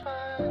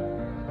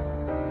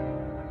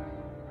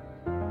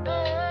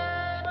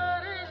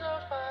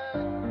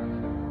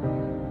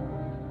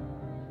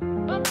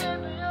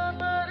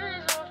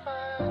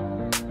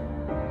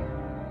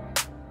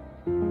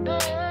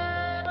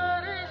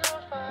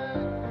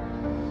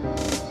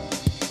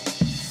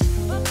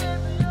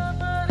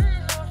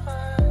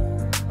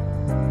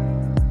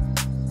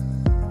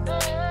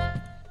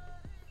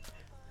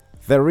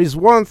There is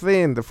one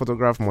thing the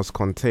photograph must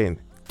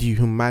contain: the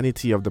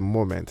humanity of the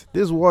moment.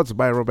 These words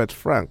by Robert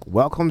Frank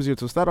welcomes you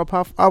to Startup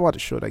Half Hour, the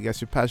show that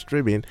gets you past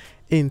dreaming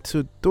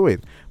into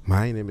doing.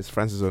 My name is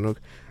Francis Onuk,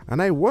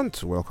 and I want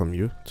to welcome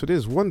you to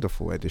this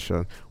wonderful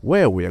edition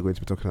where we are going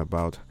to be talking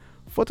about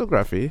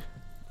photography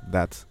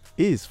that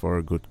is for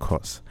a good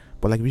cause.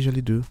 But like we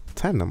usually do,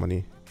 Time Na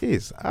Money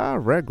is our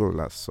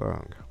regular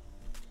song.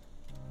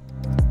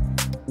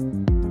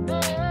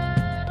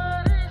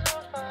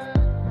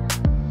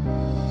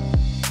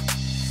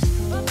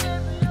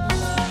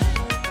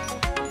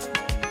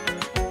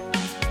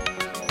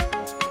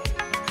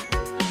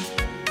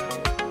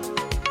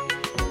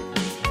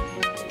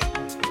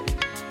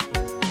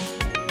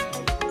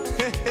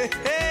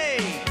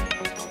 Hey,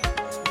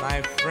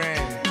 my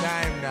friend,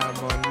 time na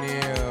money.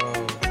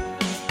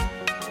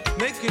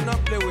 Make you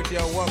not play with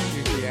your work,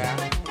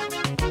 yeah.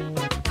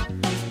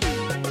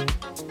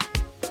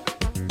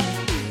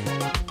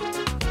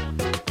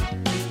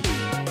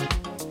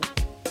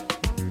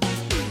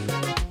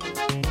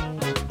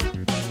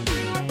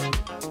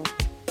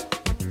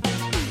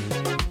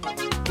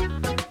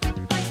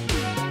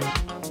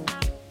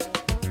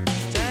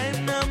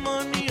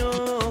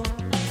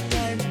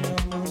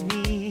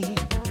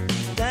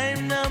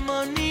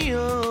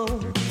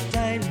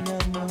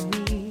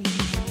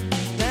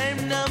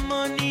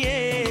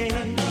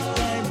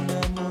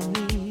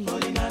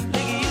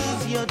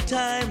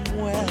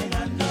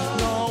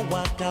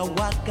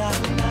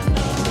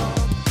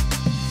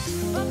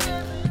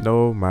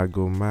 No,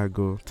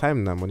 Mago.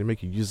 Time Na Money,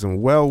 make you use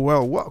them well.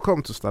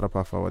 Welcome to Startup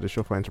Half Hour, the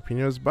show for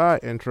entrepreneurs by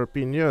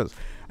entrepreneurs.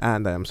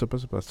 And I am super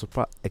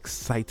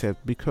excited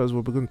because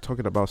we're going to be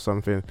talking about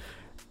something,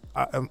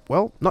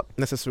 not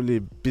necessarily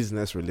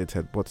business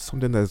related, but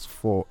something that's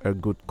for a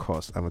good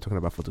cause. And we're talking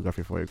about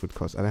photography for a good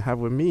cause. And I have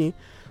with me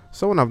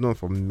someone I've known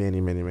for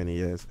many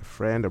years, a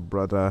friend, a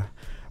brother.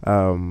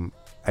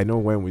 I know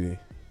when we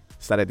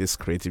started this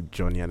creative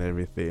journey and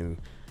everything,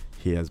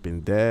 he has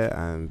been there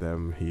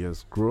and he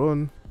has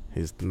grown.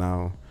 He's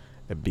now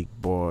a big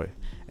boy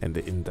in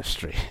the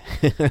industry.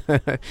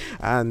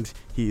 And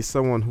he is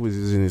someone who is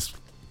using his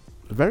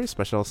very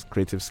special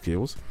creative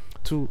skills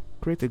to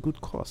create a good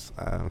cause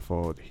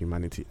for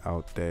humanity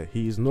out there.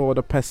 He is no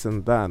other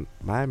person than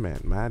my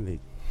man,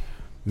 Manny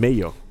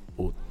Mayor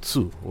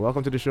O2.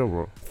 Welcome to the show,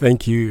 bro.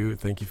 Thank you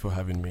for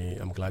having me.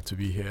 I'm glad to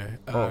be here,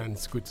 and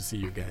it's good to see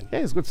you again. Yeah,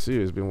 it's good to see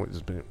you. It's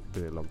been a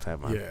long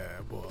time, man. Yeah,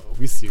 but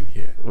we see you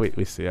here.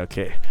 We see.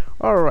 Okay,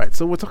 all right.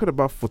 So we're talking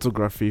about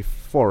photography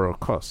for a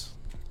cause,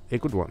 a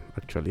good one,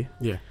 actually.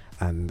 Yeah.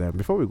 And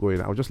before we go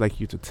in, I would just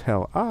like you to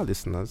tell our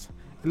listeners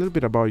a little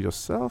bit about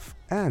yourself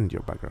and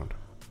your background.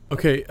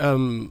 Okay.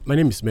 My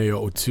name is Mayor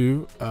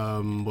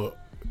O2. But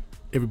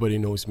everybody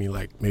knows me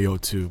like Mayor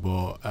O2,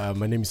 but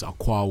my name is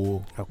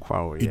Akwawo. Yeah.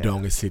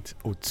 Idong Esit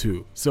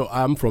O2. So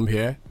I'm from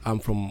here. I'm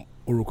from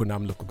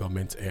Urukonam local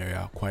government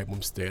area, Akwa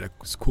Ibom State. I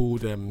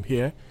schooled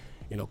here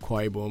in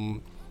Akwa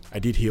Ibom. I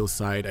did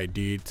Hillside. I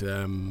did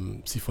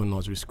Sifon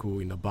Nursery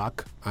School in the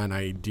back, and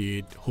I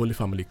did Holy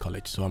Family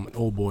College. So I'm an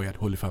old boy at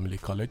Holy Family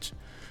College.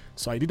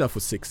 So I did that for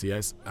 6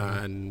 years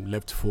and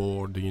left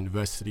for the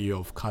University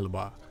of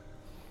Calabar.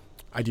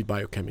 I did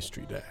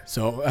biochemistry there.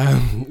 So,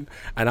 and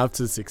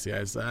after 6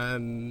 years,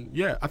 and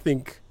yeah, I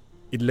think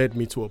it led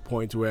me to a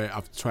point where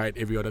I've tried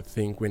every other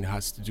thing when it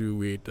has to do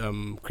with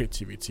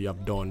creativity.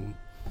 I've done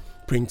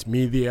print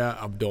media,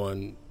 I've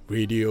done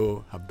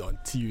radio, I've done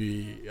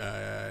TV,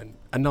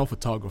 and now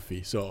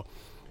photography. So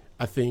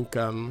I think,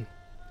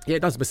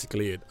 that's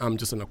basically it. I'm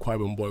just an Akwa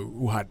Ibom boy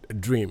who had a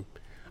dream,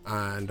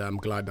 and I'm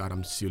glad that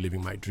I'm still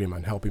living my dream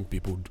and helping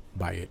people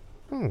by it.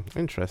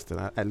 Interesting.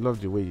 I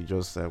love the way you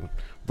just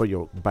brought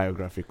your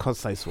biography,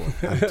 concise one,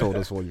 and told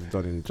us what you've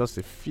done in just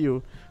a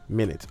few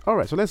minutes. All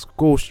right, so let's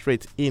go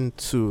straight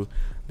into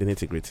the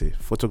nitty-gritty.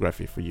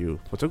 Photography for you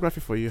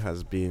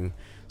has been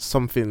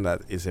something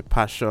that is a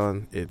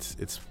passion.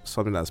 It's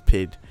something that's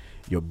paid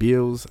your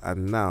bills,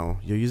 and now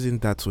you're using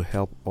that to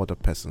help other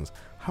persons.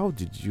 How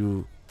did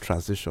you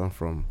transition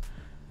from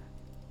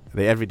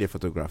the everyday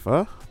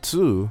photographer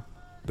to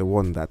the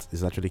one that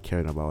is actually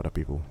caring about other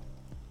people?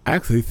 I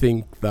actually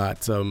think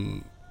that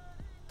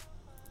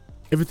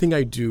everything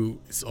I do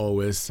is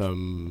always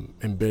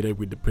embedded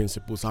with the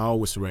principles. I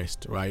always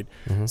rest, right?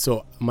 Mm-hmm.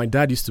 So my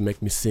dad used to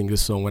make me sing a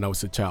song when I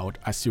was a child.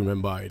 I still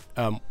remember it.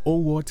 Oh,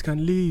 what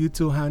can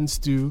little hands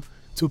do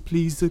to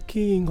please the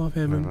King of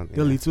Heaven?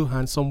 The little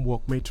hands some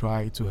work may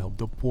try to help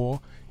the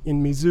poor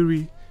in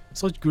misery.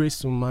 Such grace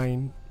to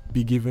mine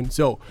be given.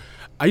 So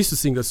I used to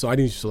sing the song. I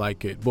didn't used to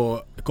like it.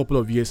 But a couple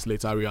of years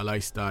later, I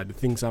realized that the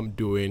things I'm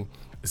doing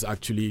is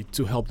actually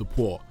to help the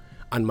poor,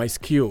 and my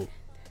skill,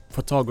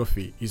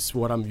 photography, is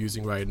what I'm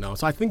using right now.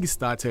 So I think it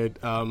started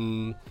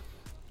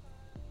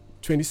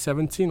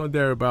 2017 or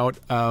thereabout.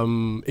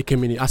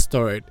 Ekemini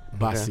Astoret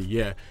Basi,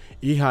 yeah.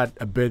 He had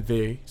a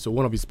birthday, so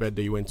one of his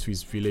birthday, he went to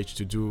his village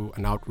to do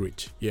an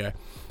outreach, yeah.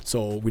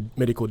 So with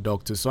medical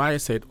doctors. So I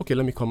said, okay,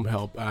 let me come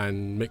help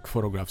and make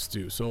photographs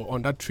too. So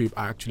on that trip,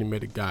 I actually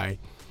met a guy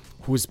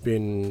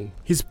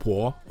he's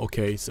poor,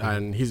 okay,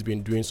 and he's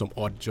been doing some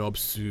odd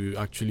jobs to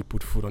actually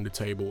put food on the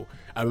table.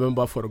 I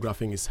remember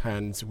photographing his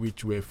hands,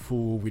 which were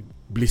full with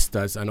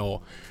blisters and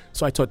all.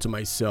 So I thought to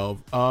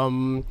myself,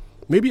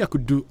 maybe I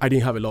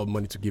didn't have a lot of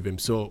money to give him,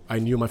 so I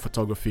knew my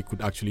photography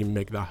could actually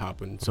make that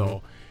happen.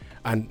 So,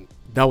 and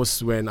that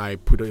was when I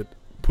put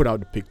out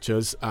the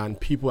pictures, and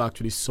people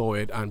actually saw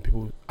it, and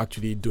people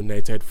actually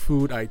donated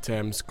food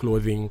items,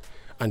 clothing,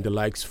 and the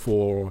likes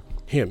for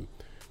him.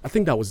 I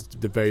think that was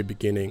the very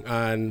beginning,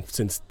 and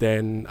since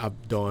then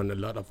I've done a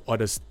lot of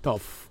other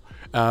stuff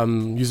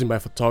using my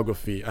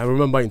photography. I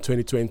remember in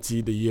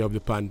 2020, the year of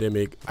the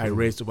pandemic, I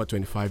raised over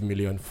 25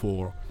 million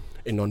for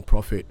a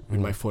non-profit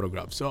with my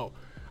photograph. So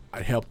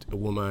I helped a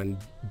woman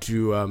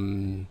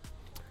do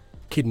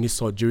kidney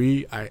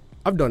surgery.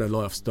 I've done a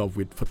lot of stuff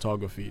with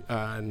photography,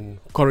 and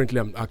currently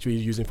I'm actually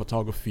using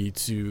photography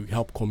to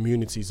help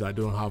communities that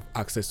don't have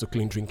access to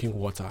clean drinking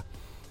water.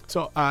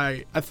 So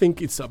I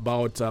think it's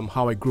about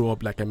how I grew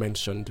up, like I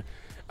mentioned,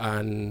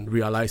 and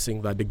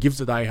realizing that the gifts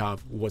that I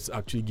have was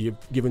actually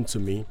given to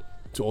me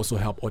to also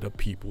help other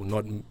people,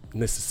 not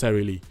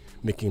necessarily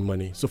making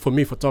money. So for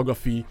me,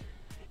 photography,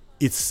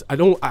 I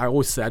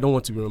always say I don't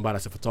want to be remembered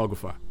as a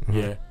photographer.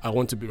 Yeah, I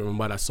want to be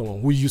remembered as someone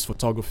who used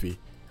photography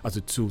as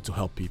a tool to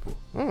help people.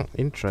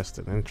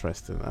 Interesting.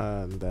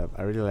 And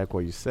I really like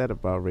what you said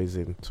about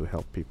raising to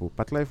help people,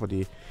 particularly for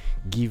the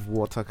Give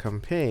Water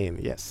campaign.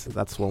 Yes,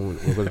 that's what we're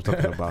going to be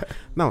talking about.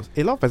 Now,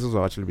 a lot of persons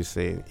will actually be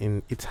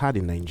saying it's hard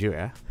in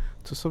Nigeria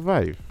to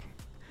survive.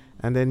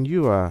 And then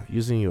you are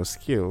using your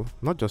skill,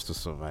 not just to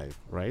survive,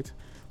 right?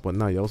 But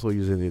now you're also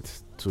using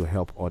it to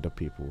help other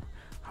people.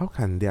 How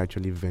can they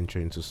actually venture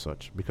into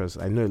such? Because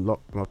I know a lot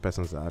more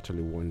persons are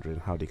actually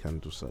wondering how they can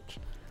do such.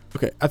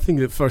 Okay, I think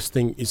the first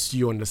thing is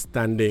you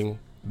understanding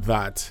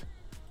that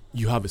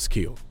you have a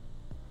skill,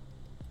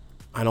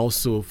 and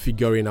also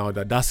figuring out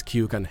that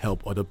skill can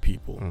help other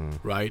people,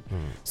 right?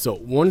 So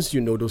once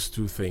you know those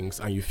two things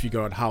and you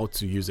figure out how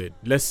to use it,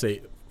 let's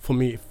say for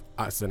me,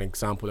 as an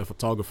example, a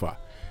photographer,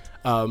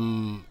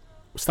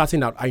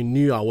 starting out, I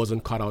knew I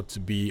wasn't cut out to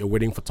be a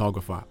wedding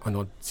photographer, and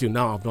until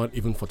now I've not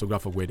even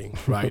photographed a wedding,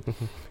 right?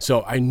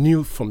 So I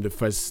knew from the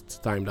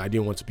first time that I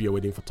didn't want to be a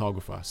wedding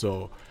photographer.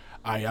 So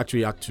I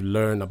actually had to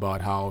learn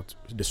about how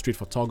the street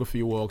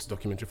photography works,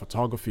 documentary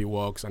photography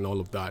works, and all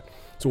of that.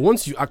 So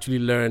once you actually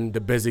learn the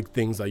basic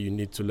things that you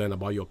need to learn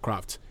about your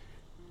craft,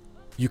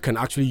 you can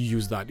actually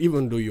use that.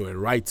 Even though you're a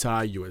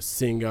writer, you're a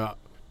singer,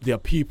 there are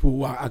people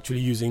who are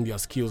actually using their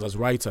skills as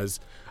writers,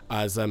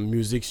 as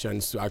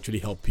musicians to actually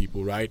help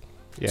people, right?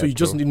 Yeah, so you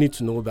just need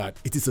to know that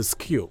it is a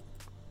skill,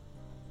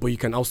 but you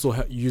can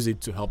also use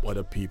it to help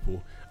other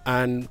people.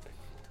 And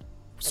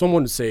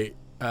someone would say,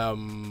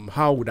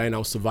 how would I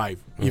now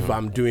survive if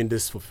I'm doing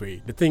this for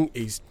free? The thing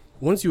is,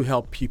 once you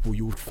help people,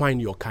 you would find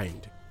your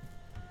kind.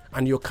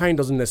 And your kind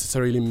doesn't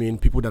necessarily mean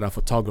people that are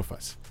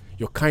photographers.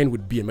 Your kind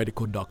would be a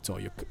medical doctor.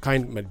 Your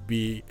kind might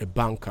be a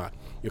banker.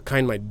 Your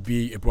kind might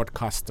be a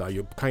broadcaster.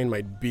 Your kind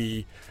might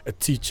be a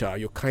teacher.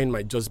 Your kind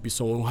might just be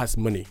someone who has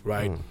money,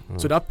 right?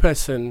 So that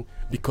person,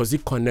 because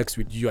it connects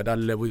with you at that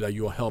level that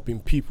you are helping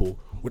people,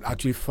 would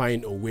actually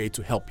find a way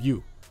to help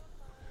you.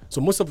 So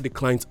most of the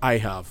clients I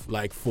have,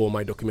 like for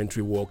my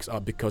documentary works,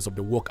 are because of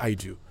the work I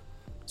do.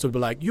 So they'll be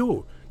like,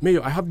 yo,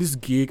 Mayo, I have this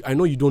gig. I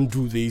know you don't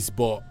do this,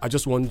 but I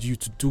just want you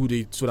to do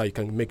it so that you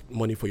can make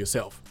money for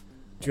yourself.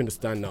 Do you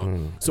understand now?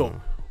 So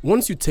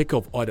once you take care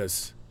of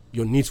others,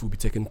 your needs will be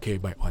taken care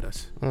of by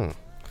others.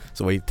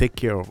 So when you take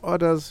care of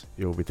others,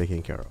 you'll be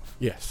taken care of.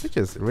 Yes. Which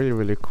is really,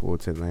 really cool.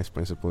 It's a nice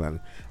principle, and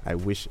I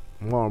wish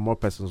more and more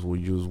persons will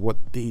use what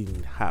they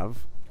have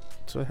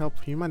to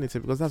help humanity,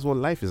 because that's what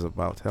life is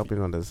about,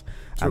 helping others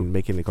and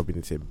making the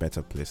community a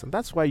better place. And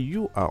that's why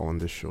you are on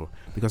this show,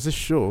 because this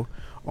show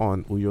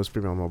on Uyo's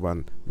Premium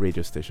Urban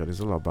radio station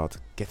is all about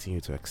getting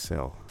you to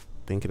excel,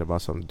 thinking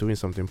about doing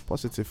something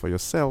positive for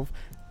yourself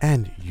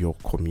and your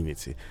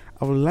community.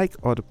 I would like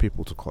other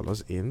people to call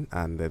us in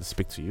and then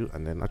speak to you,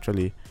 and then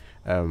actually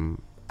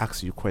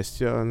ask you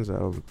questions,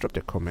 drop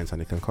their comments,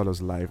 and they can call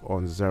us live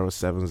on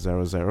 0700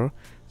 000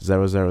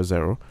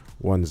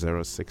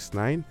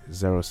 1069,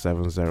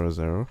 0700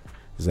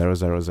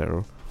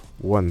 000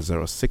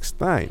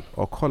 1069,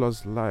 or call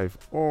us live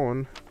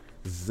on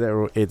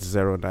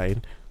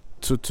 0809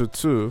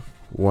 222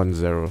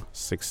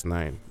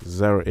 1069,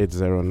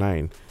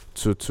 0809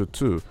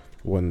 222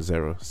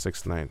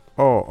 1069,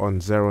 or on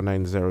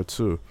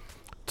 0902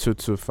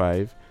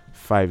 225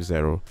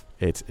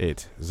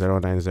 5088,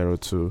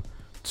 0902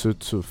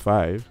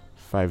 225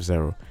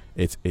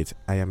 5088.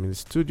 I am in the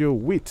studio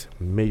with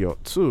Mayor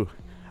 2,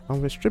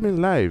 and we're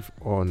streaming live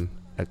on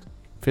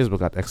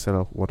Facebook at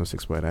XL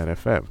 106.9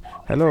 FM.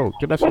 Hello,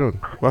 good afternoon.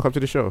 Welcome to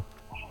the show.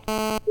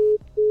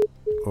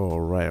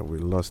 All right, we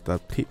lost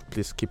that.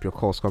 Please keep your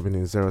calls coming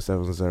in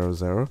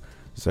 0700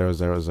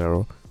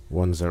 000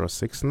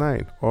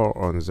 1069 or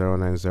on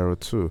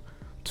 0902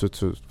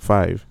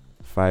 225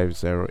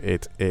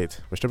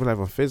 5088. We're streaming live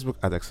on Facebook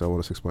at XL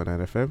 106.9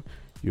 FM.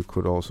 You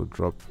could also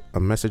drop a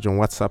message on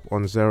WhatsApp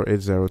on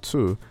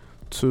 0802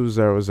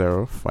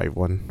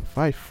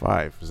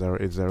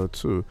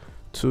 200-5155.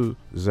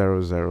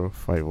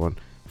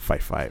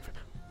 0802-200-5155.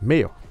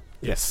 Mayor.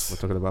 Yes. We're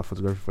talking about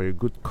photography for a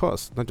good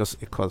cause, not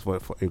just a cause,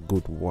 but for a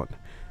good one.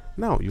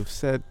 Now, you've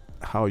said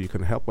how you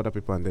can help other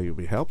people and then you'll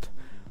be helped.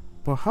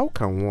 But how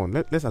can one,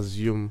 let's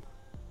assume,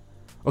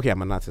 okay,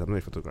 I'm an artist, I'm not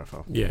a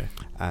photographer. Yeah.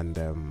 And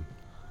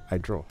I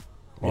draw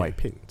or I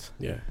paint.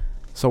 Yeah.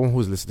 Someone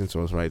who's listening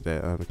to us right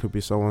there, it could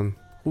be someone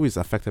who is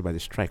affected by the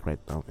strike right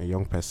now, a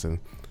young person,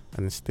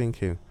 and is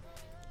thinking,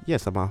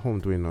 yes, I'm at home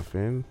doing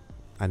nothing.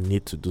 I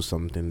need to do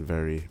something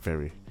very,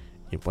 very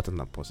important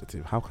and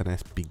positive. How can I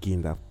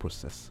begin that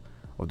process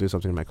of doing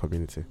something in my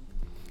community?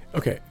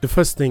 Okay, the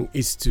first thing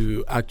is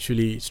to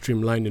actually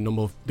streamline the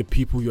number of the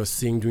people you're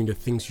seeing doing the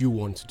things you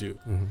want to do.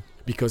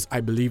 Because I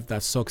believe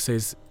that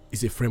success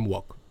is a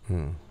framework.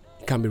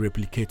 It can be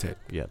replicated.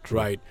 Yeah, true.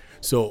 Right?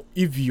 So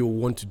if you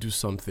want to do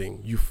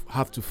something, you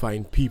have to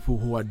find people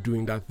who are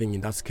doing that thing in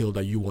that skill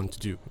that you want to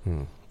do.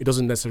 It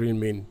doesn't necessarily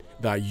mean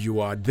that you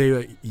are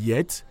there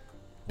yet,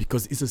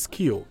 because it's a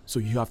skill. So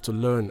you have to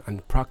learn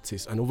and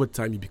practice, and over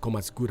time you become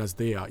as good as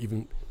they are,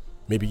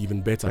 maybe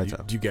even better.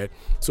 Do you get?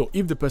 So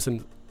if the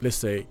person, let's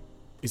say,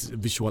 is a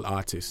visual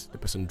artist, the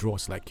person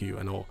draws like you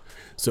and all.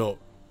 So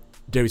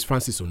there is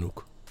Francis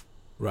Onuk,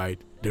 right?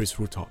 There is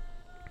Rutop.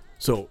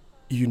 So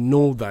you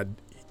know that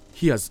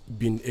he has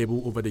been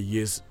able over the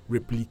years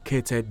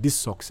replicated this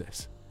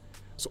success.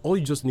 So all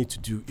you just need to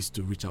do is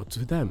to reach out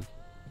to them,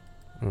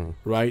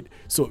 right?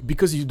 So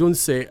because you don't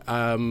say,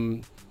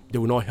 they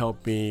will not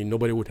help me,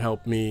 nobody would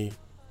help me.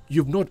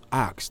 You've not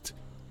asked.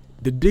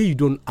 The day you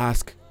don't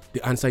ask,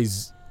 the answer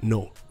is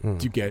no. Do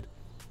you get?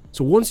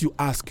 So once you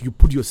ask, you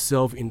put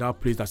yourself in that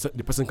place that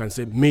the person can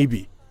say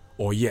maybe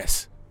or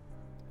yes.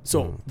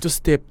 So just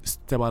step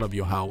out of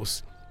your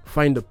house,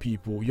 find the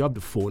people. You have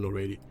the phone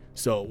already.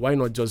 So why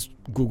not just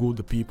Google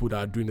the people that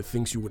are doing the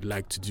things you would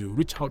like to do?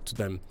 Reach out to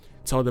them,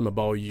 tell them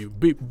about you.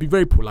 Be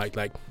very polite,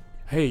 like,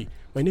 hey,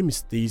 my name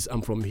is this,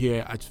 I'm from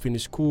here, I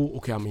finished school,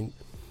 okay,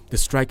 the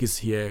strike is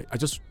here. I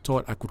just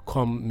thought I could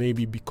come,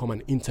 maybe become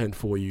an intern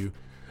for you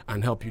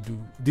and help you do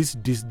this,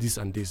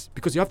 and this.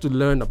 Because you have to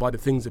learn about the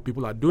things that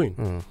people are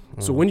doing.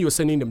 So when you're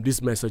sending them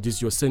these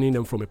messages, you're sending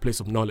them from a place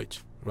of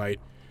knowledge, right?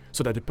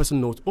 So that the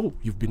person knows, oh,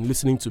 you've been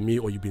listening to me,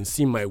 or you've been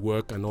seeing my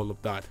work and all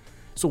of that.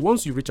 So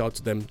once you reach out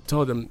to them,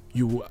 tell them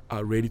you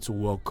are ready to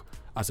work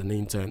as an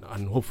intern,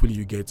 and hopefully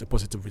you get a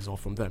positive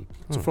result from them.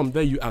 So from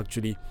there,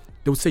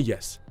 they'll say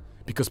yes.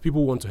 Because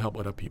people want to help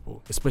other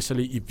people,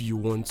 especially if you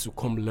want to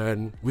come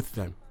learn with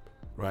them,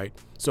 right?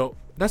 So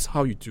that's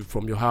how you do.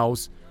 From your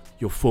house,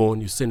 your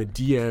phone, you send a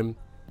DM,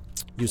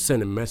 you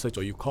send a message,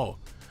 or you call.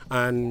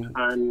 And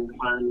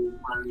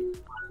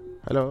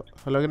Hello,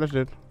 good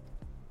afternoon.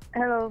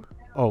 Hello.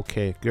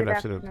 Okay, good Good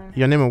afternoon. afternoon.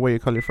 Your name and where you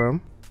calling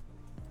from?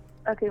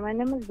 Okay, my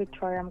name is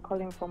Victoria. I'm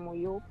calling from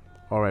Uyo.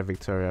 All right,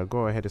 Victoria,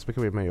 go ahead. You're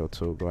speaking with Mayo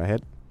too. Go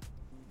ahead.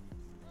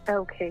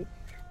 Okay,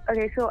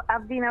 so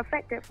I've been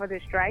affected for the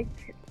strike.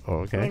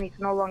 Okay. I mean, it's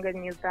no longer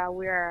news that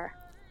we're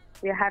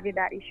having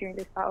that issue in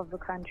this part of the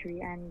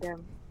country, and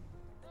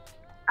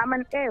I'm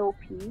an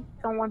AOP,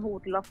 someone who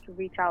would love to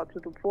reach out to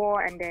the poor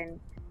and then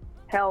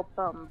help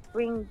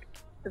bring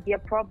their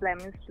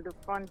problems to the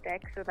front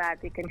deck so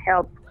that they can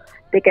have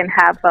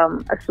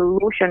a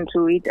solution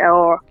to it,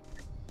 or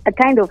I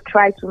kind of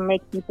try to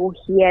make people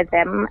hear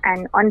them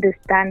and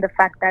understand the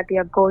fact that they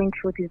are going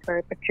through this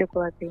very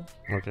particular thing.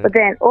 Okay. But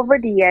then over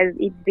the years,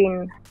 it's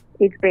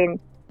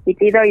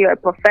either you're a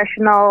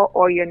professional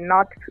or you're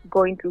not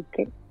going to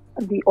get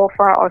the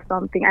offer or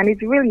something, and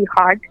it's really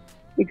hard.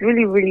 It's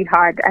really, really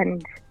hard,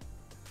 and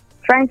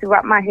trying to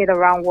wrap my head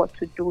around what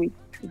to do is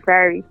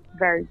very,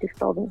 very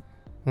disturbing.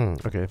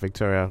 Okay,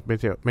 Victoria,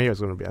 Mayor is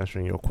going to be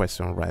answering your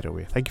question right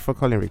away. Thank you for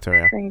calling,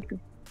 Victoria. Thank you.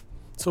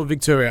 so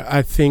Victoria,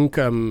 I think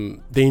the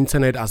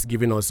internet has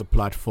given us a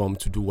platform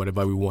to do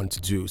whatever we want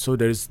to do. So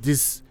there's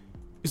this,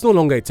 it's no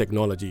longer a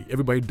technology.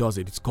 Everybody does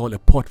it. It's called a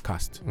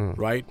podcast,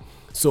 right?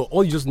 So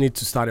all you just need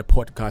to start a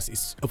podcast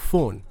is a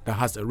phone that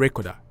has a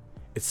recorder,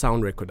 a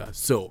sound recorder.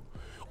 So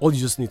all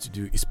you just need to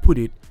do is put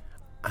it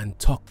and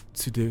talk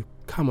to the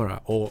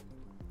camera, or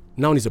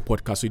now it's a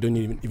podcast, so you don't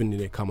even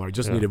need a camera. You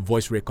just need a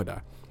voice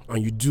recorder,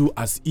 and you do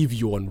as if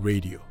you're on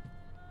radio.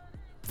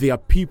 There are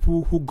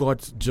people who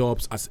got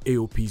jobs as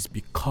AOPs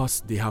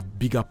because they have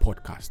bigger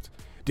podcasts.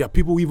 There are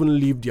people who even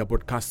leave their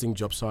broadcasting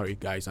jobs. Sorry,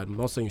 guys, I'm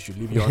not saying you should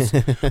leave yours,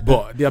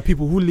 but there are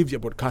people who leave their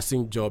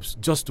broadcasting jobs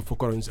just to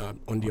focus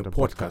on their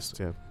podcast.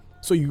 Yeah.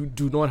 So you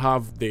do not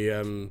have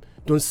the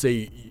don't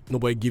say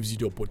nobody gives you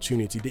the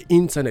opportunity. The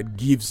internet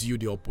gives you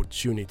the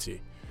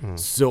opportunity.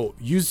 So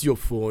use your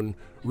phone,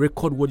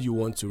 record what you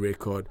want to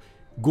record.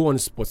 Go on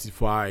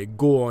Spotify,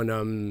 go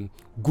on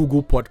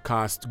Google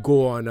Podcast,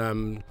 go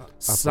on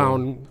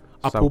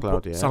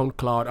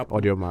SoundCloud,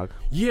 Audio Mac.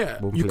 Yeah,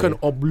 Boom you Play. can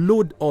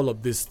upload all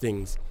of these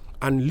things,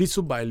 and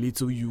little by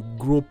little you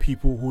grow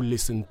people who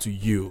listen to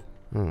you,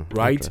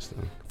 right?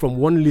 Interesting. From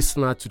one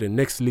listener to the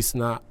next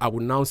listener, I will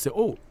now say,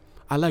 oh,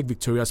 I like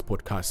Victoria's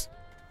podcast.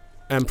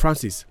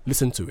 Francis,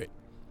 listen to it.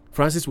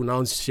 Francis will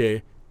now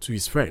share to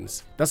his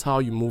friends. That's how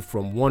you move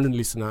from 1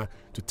 listener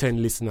to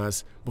 10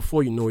 listeners.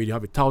 Before you know it, you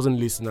have 1,000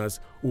 listeners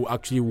who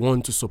actually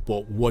want to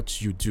support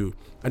what you do.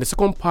 And the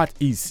second part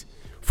is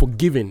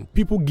forgiving.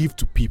 People give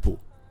to people,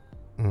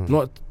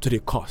 not to the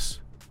cause,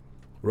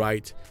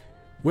 right?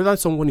 Whether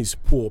someone is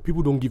poor,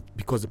 people don't give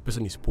because the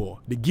person is poor.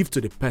 They give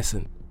to the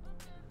person.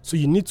 So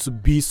you need to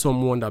be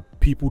someone that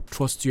people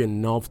trust you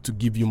enough to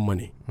give you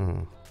money.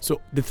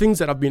 So the things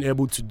that I've been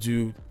able to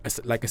do,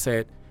 like I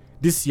said,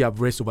 this year I've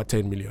raised over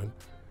 10 million.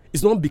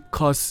 It's not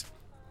because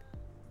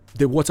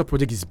the water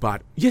project is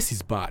bad. Yes,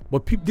 it's bad.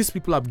 But these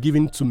people have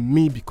given to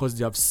me because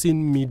they have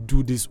seen me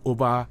do this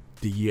over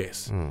the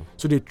years.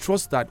 So they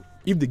trust that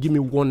if they give me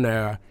 1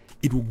 naira,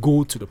 it will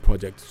go to the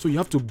project. So you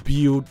have to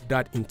build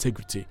that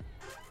integrity.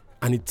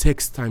 And it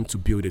takes time to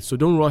build it. So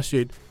don't rush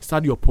it.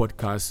 Start your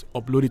podcast,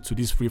 upload it to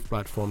these free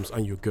platforms,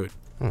 and you're good.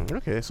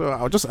 Okay, so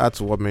I'll just add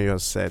to what Mayor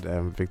said,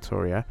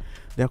 Victoria.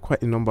 There are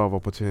quite a number of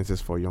opportunities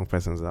for young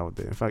persons out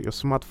there. In fact, your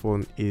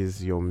smartphone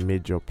is your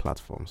major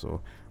platform.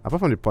 So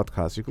apart from the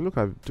podcast, you can look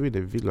at doing a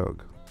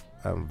vlog,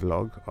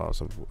 or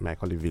some might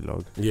call it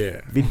vlog.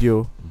 Yeah.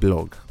 Video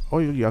blog.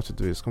 All you have to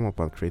do is come up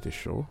and create a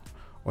show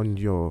on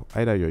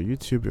either your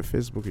YouTube, your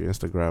Facebook, your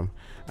Instagram,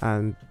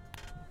 and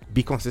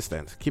be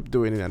consistent. Keep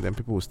doing it, and then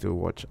people will still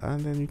watch.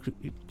 And then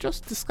you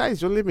just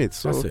disguise your limits.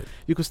 So That's it.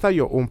 you could start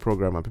your own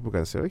program, and people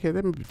can say, okay,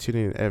 let me be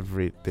tuning in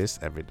every this,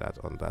 every that,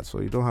 on that.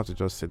 So you don't have to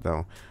just sit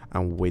down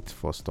and wait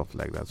for stuff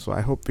like that. So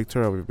I hope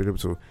Victoria will be able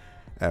to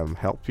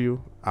help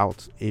you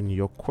out in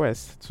your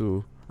quest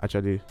to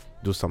actually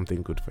do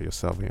something good for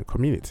yourself and your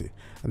community.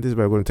 And this is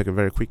where we're going to take a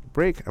very quick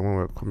break. And when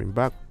we're coming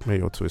back,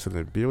 Mayor 2 is in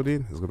the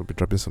building. He's going to be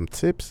dropping some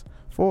tips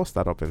for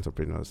startup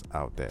entrepreneurs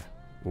out there.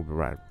 We'll be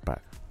right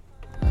back.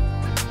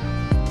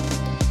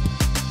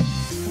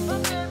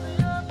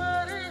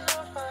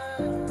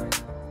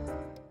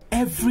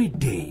 Every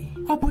day,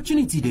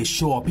 opportunity dey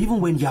show up even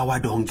when yawa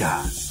don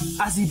gas.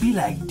 As e be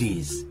like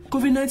this,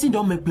 COVID-19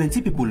 don make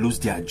plenty people lose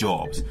their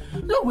jobs.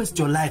 No waste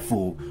your life,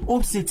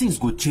 hope say things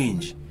go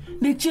change.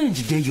 The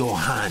change dey your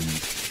hand.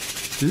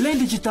 Learn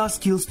digital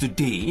skills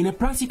today in a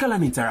practical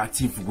and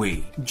interactive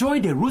way.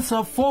 Join the Roots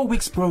Up 4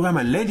 weeks program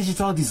and learn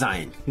digital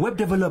design, web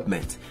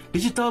development,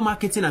 digital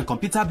marketing, and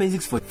computer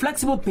basics. For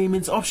flexible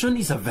payments option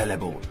is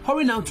available.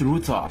 Hurry now to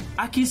Roots Up,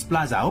 Akis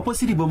Plaza,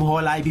 opposite Ibom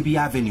Hall, IBB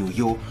Avenue,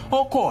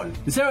 or call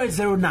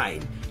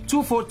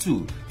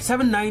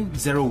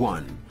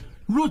 0809-242-7901.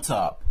 Roots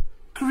Up.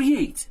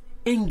 Create,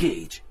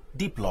 engage,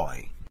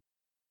 deploy.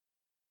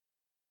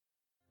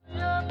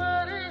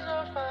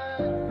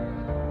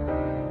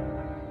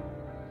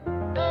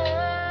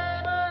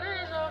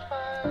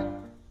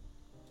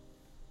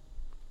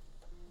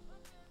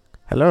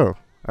 Hello,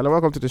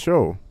 welcome to the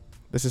show.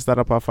 This is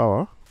Startup Half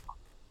Hour.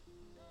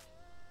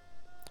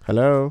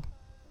 Hello,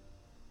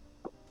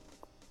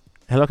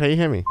 can you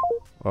hear me?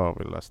 Oh,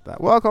 we lost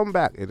that. Welcome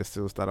back. It is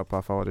still Startup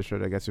Half Hour, the show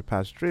that gets you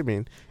past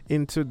dreaming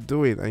into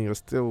doing, and you're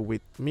still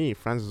with me,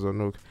 Francis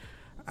Onuk,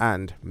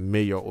 and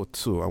Mayor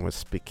O2, and we're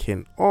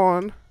speaking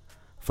on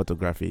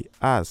photography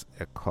as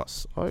a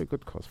cause, or a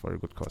good cause, for a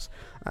good cause.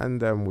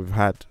 And we've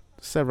had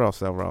several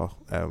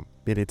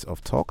minutes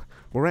of talk,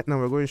 but right now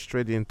we're going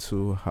straight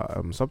into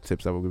some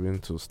tips that we're giving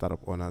to startup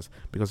owners,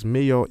 because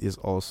Mayor is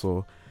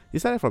also, he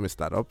started from a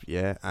startup,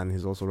 and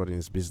he's also running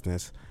his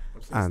business.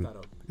 And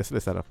it's a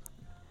startup.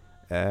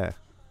 Yes,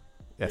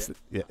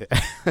 yeah.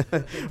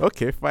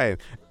 Okay, fine.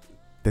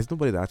 There's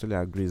nobody that actually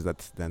agrees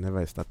that they're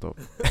never a startup.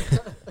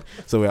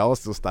 So we're all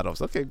still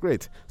startups. Okay,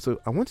 great. So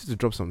I wanted to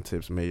drop some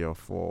tips, Mayor,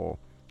 for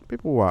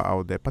people who are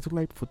out there,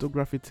 particularly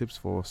photography tips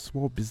for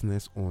small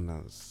business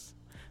owners.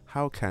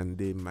 How can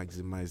they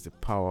maximize the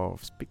power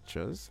of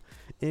pictures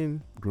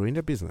in growing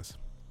their business?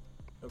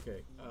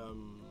 Okay.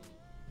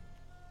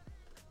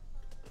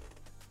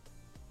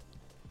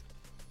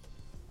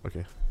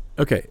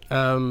 Okay.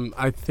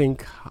 I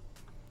think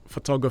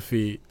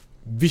photography,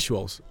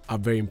 visuals are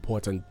very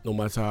important no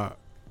matter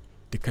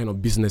the kind of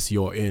business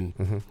you're in.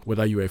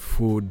 Whether you're a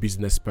food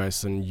business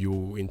person,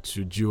 you're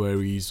into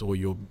jewelries, or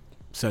you're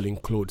selling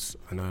clothes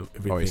and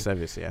everything. Or a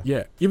service,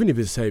 Yeah, even if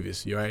it's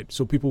service, you're right.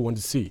 So people want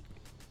to see.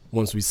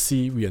 Once we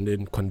see, we are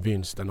then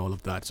convinced and all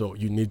of that. So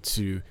you need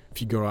to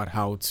figure out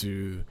how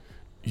to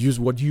use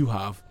what you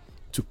have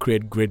to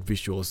create great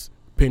visuals,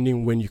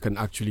 pending when you can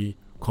actually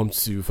come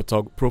to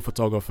pro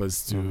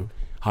photographers to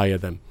hire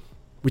them,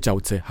 which I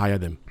would say hire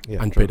them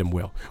and pay them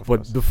well.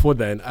 But before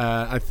then,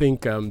 I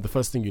think the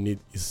first thing you need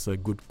is a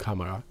good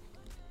camera.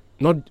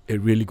 Not a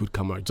really good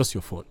camera, just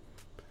your phone.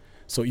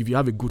 So if you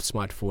have a good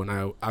smartphone,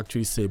 I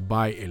actually say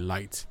buy a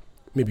light.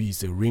 Maybe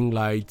it's a ring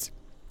light.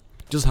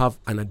 Just have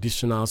an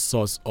additional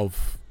source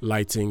of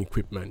lighting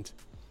equipment.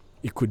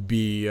 It could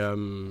be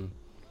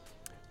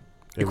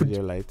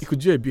video light. It could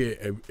be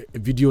a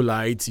video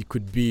light. It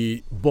could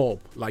be bulb,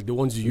 like the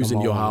ones you use in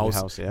your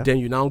house. Then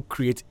you now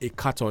create a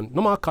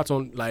normal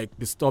carton, like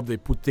the stuff they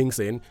put things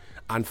in,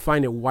 and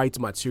find a white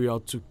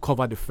material to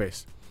cover the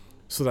face,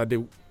 so that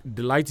the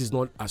light is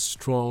not as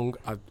strong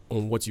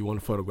on what you want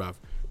to photograph.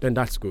 Then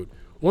that's good.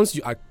 Once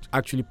you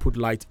actually put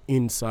light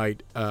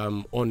inside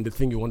on the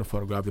thing you want to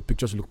photograph, the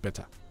pictures look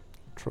better.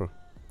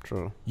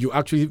 True.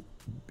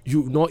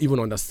 You not even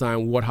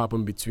understand what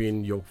happened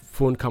between your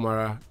phone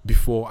camera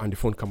before and the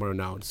phone camera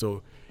now.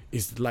 So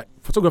it's like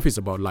photography is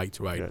about light,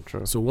 right? Yeah,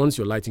 true. So once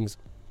your lightings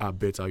are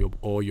better,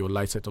 or your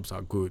light setups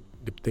are good,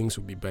 the things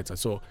will be better.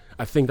 So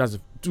I think that's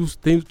two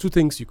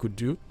things you could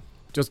do.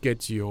 Just get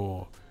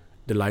the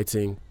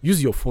lighting.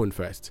 Use your phone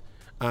first,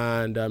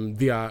 and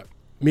there are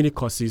many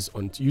courses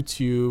on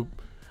YouTube.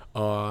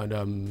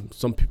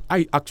 Some people,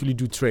 I actually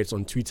do threads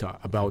on Twitter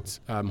about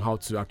how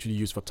to actually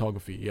use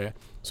photography. Yeah,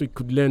 so you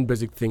could learn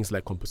basic things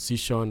like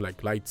composition,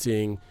 like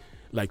lighting,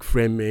 like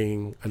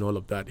framing, and all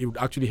of that. It would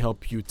actually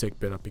help you take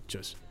better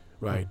pictures,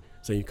 right?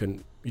 So you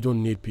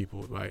don't need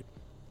people, right?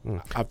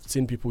 I've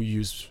seen people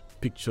use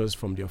pictures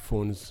from their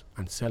phones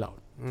and sell out.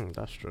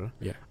 That's true.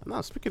 Yeah.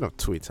 Now, speaking of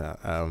Twitter,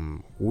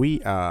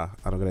 we are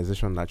an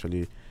organization that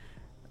actually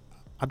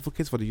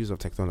advocates for the use of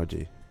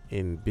technology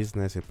in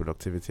business, in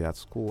productivity, at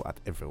school, at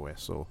everywhere.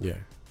 So yeah,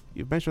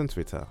 you mentioned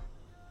Twitter.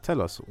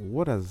 Tell us,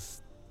 what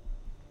has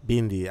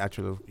been the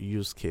actual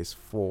use case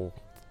for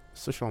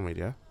social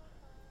media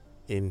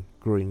in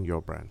growing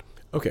your brand?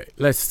 Okay,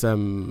 let's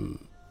the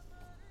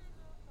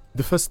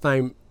first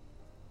time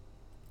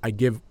I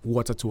gave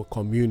water to a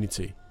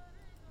community,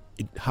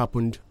 it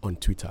happened on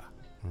Twitter.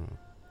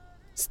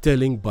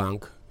 Sterling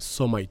Bank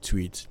saw my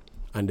tweet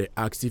and they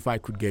asked if I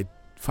could get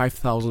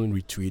 5,000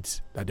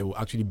 retweets that they will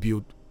actually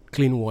build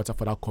clean water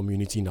for that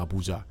community in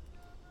Abuja.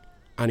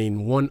 And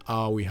in 1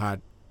 hour, we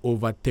had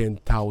over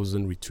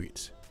 10,000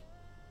 retweets.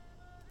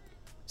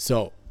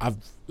 So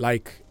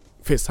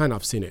first time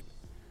I've seen it.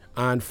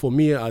 And for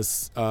me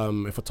as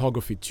a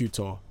photography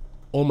tutor,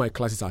 all my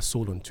classes are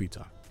sold on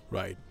Twitter,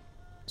 right?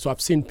 So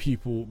I've seen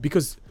people,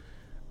 because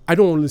I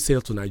don't only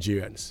sell to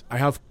Nigerians. I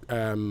have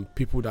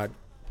people that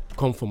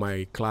come for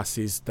my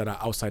classes that are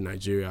outside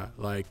Nigeria,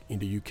 like in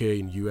the UK,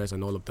 in the US,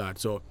 and all of that.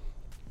 So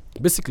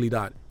basically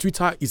that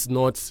Twitter is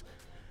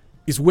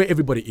where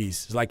everybody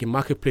is. It's like a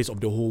marketplace of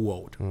the whole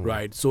world,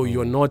 right? So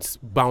you're not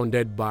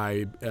bounded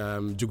by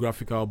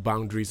geographical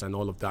boundaries and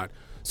all of that.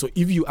 So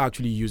if you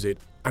actually use it,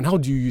 and how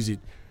do you use it?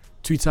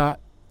 Twitter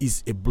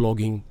is a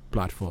blogging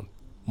platform.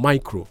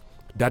 Micro,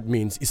 that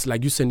means it's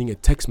like you sending a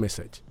text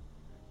message,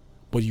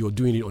 but you're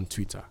doing it on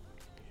Twitter.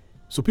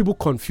 So people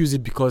confuse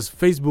it because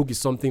Facebook is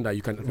something that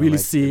you can really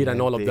see it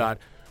and all of that.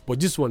 But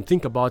this one,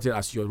 think about it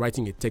as you're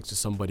writing a text to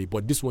somebody,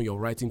 but this one you're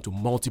writing to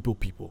multiple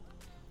people.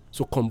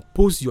 So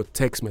compose your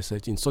text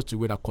message in such a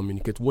way that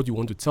communicates what you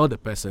want to tell the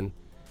person,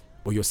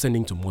 but you're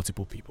sending to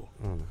multiple people.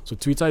 So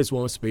Twitter is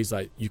one space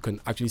that you can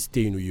actually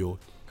stay in your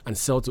and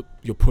sell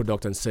your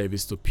product and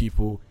service to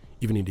people,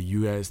 even in the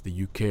US,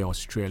 the UK,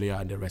 Australia,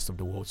 and the rest of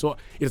the world. So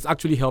it has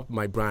actually helped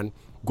my brand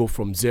go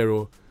from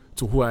zero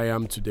to who I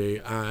am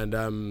today.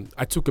 And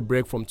I took a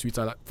break from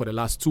Twitter for the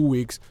last 2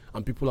 weeks,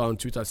 and people are on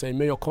Twitter saying,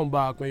 may you come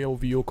back, may your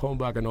video come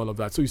back, and all of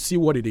that. So you see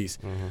what it is.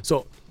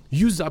 So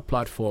use that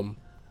platform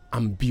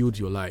and build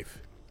your life.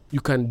 You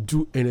can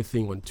do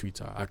anything on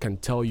Twitter. I can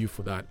tell you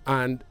for that.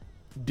 And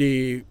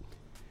the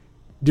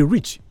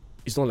reach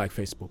is not like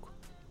Facebook.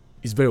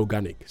 It's very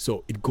organic.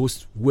 So it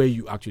goes where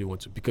you actually want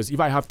to. Because if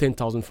I have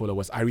 10,000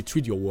 followers, I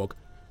retweet your work,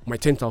 my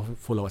 10,000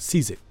 followers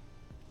sees it.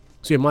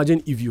 So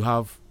imagine if you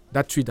have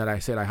that tweet that I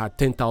said I had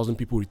 10,000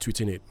 people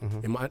retweeting it.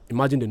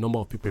 Imagine the number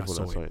of people that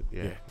saw it.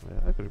 Yeah,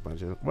 I could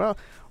imagine. Well,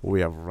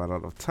 we have run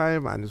out of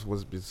time, and it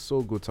was been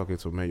so good talking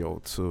to Mayor,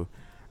 to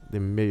the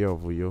mayor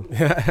of Uyo,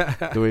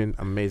 doing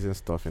amazing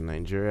stuff in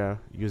Nigeria,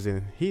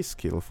 using his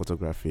skill,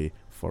 photography,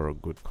 for a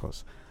good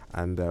cause.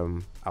 And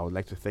I would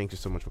like to thank you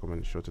so much for coming on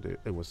the show today.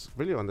 It was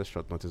really on the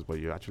short notice, but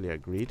you actually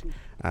agreed.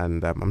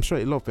 And I'm sure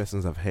a lot of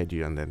persons have heard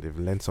you and then they've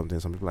learned something.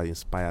 Some people are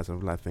inspired, some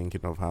people are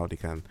thinking of how they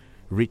can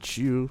reach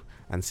you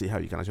and see how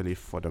you can actually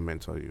further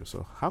mentor you.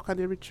 So how can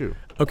they reach you?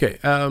 Okay,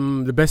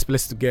 the best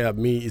place to get at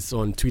me is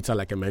on Twitter,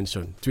 like I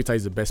mentioned. Twitter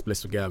is the best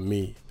place to get at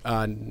me.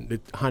 And the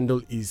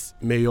handle is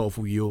Mayor of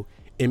Uyo,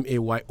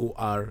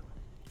 MAYORUYO,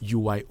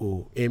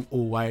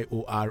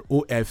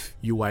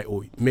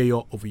 MOYOROFUYO, Mayor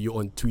of Uyo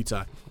on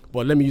Twitter.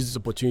 But let me use this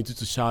opportunity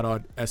to shout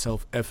out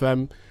SLF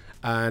FM.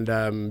 And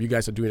you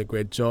guys are doing a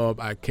great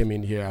job. I came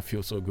in here, I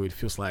feel so good. It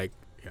feels like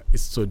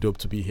it's so dope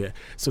to be here.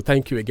 So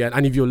thank you again.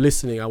 And if you're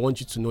listening, I want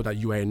you to know that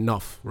you are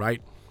enough,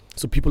 right?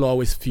 So people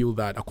always feel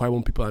that Akwa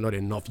Ibom people are not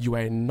enough. You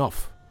are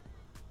enough.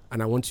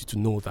 And I want you to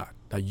know that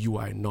you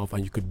are enough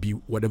and you could be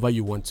whatever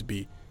you want to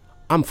be.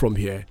 I'm from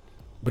here,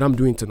 but I'm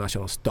doing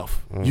international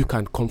stuff. You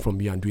can come from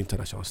here and do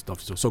international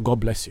stuff. So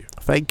God bless you.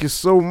 Thank you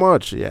so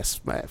much.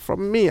 Yes,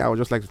 from me, I would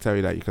just like to tell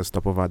you that you can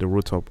stop over at the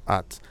rooftop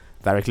at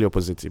directly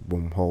opposite the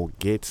Boom Hall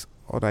Gate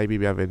on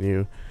IBB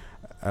Avenue.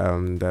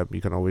 And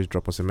you can always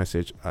drop us a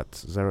message at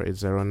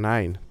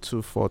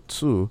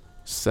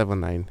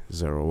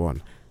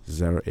 0809-242-7901.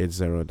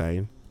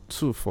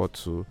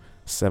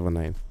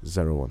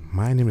 0809-242-7901.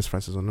 My name is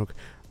Francis Onuk,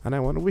 and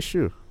I want to wish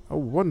you a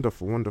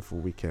wonderful, wonderful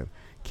weekend.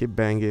 Keep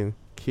banging,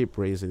 keep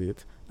raising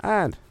it,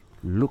 and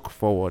look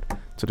forward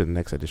to the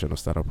next edition of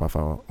Startup Half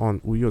Hour on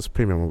Uyo's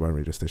premium mobile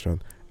radio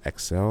station,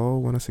 XL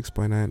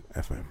 106.9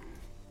 FM.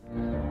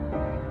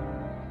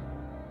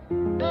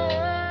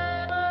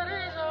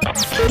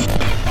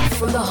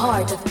 from the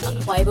heart of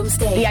Akwa Ibom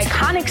State. The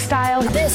iconic style. This